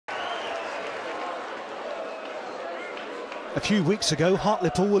A few weeks ago,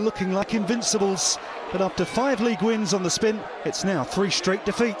 Hartlepool were looking like invincibles, but after 5 league wins on the spin, it's now 3 straight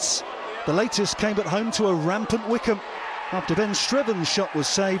defeats. The latest came at home to a rampant Wycombe. After Ben Strevens' shot was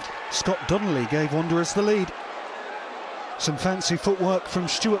saved, Scott Donnelly gave Wanderers the lead. Some fancy footwork from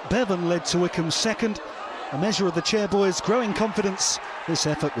Stuart Beavon led to Wycombe's second. A measure of the chairboys' growing confidence. This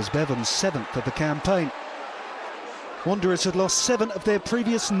effort was Beavon's 7th of the campaign. Wanderers had lost 7 of their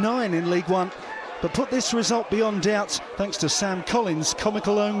previous 9 in League One, but put this result beyond doubt thanks to Sam Colin's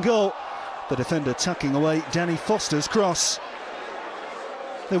comical own goal, the defender tucking away Danny Foster's cross.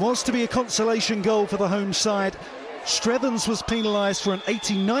 There was to be a consolation goal for the home side. Strevens was penalised for an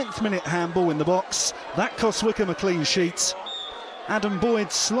 89th minute handball in the box. That cost Wycombe a clean sheet. Adam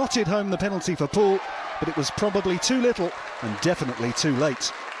Boyd slotted home the penalty for Poole, but it was probably too little and definitely too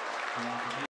late.